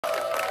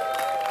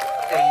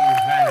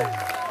Amen.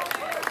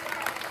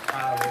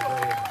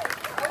 Hallelujah.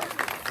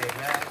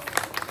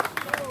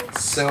 Amen.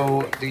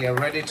 So they are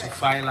ready to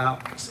file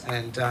out,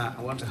 and I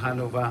want to hand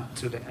over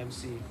to the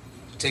MC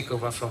to take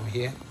over from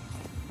here.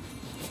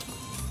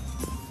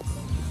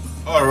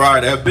 All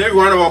right, a big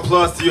round of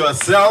applause to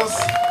yourselves.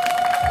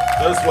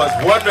 This was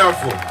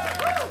wonderful.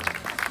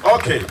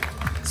 Okay,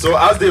 so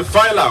as they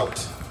file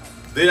out,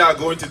 they are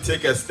going to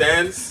take a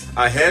stance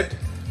ahead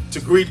to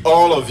greet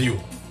all of you.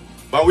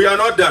 But we are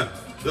not done.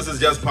 This is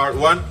just part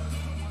one.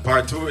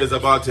 Part two is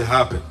about to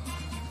happen.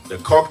 The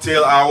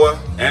cocktail hour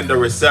and the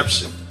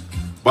reception.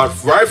 But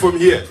right from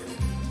here,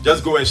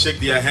 just go and shake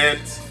their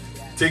hands,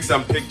 take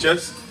some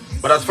pictures.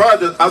 But as far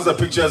as the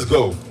pictures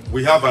go,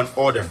 we have an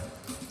order.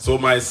 So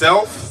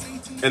myself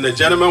and the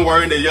gentleman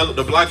wearing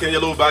the black and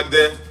yellow back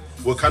there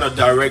will kind of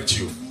direct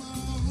you.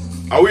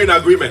 Are we in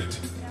agreement?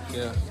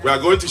 Yeah. We are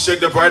going to shake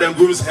the bride and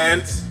groom's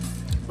hands.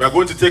 We are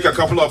going to take a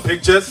couple of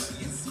pictures.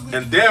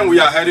 And then we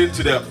are heading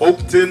to the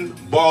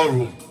Oakton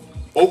Ballroom.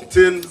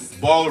 Oakton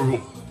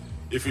Ballroom.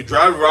 If you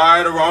drive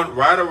right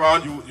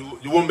around,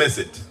 you won't miss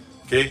it.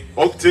 Okay?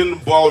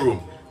 Oakton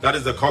Ballroom. That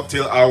is the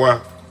cocktail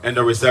hour and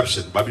the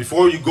reception. But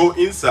before you go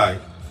inside,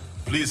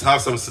 please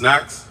have some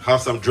snacks, have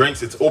some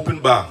drinks. It's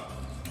open bar.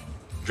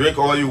 Drink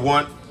all you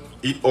want,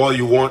 eat all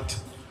you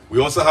want.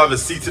 We also have a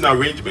seating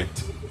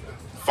arrangement.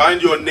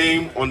 Find your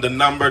name on the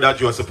number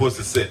that you are supposed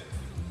to sit.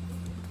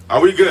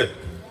 Are we good?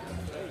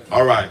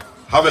 All right.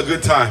 Have a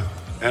good time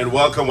and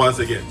welcome once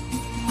again.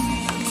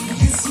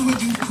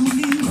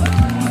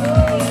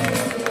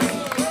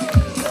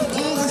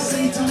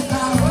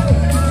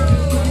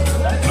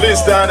 Please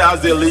stand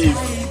as they leave.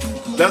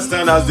 Let's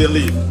stand as they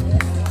leave.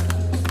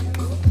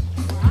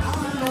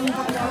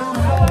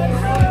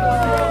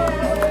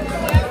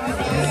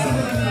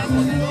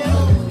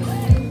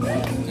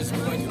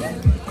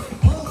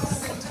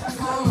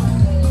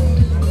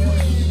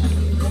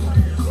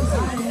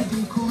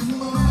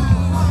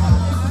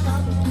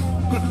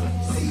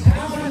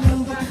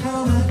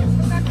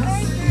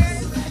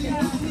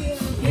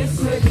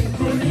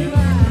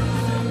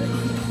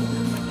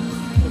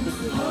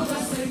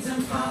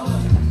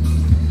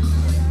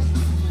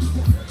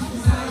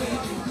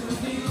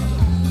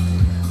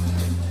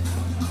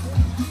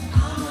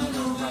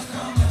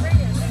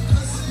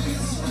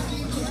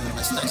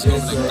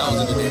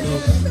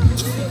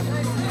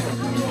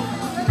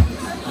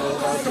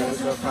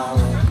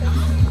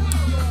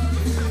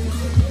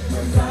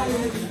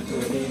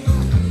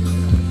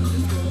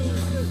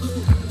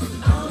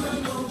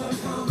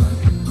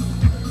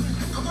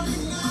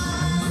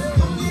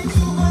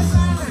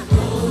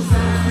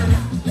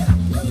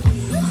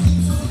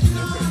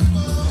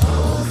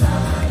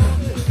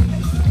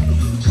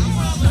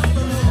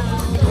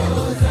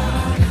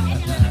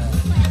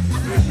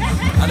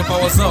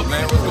 What's up,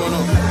 man? What's going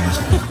on?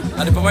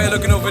 Adipa, why are you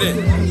looking over there?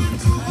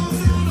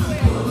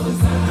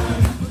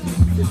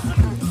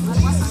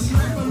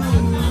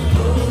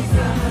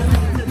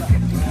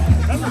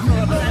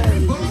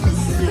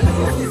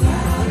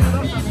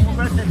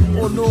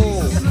 Oh no!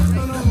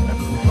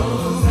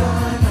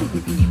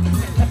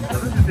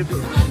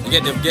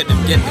 Get them, get the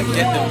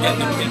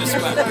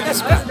squad,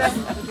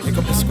 Pick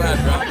up the squad,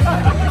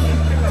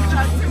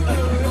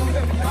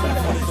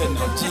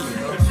 bro.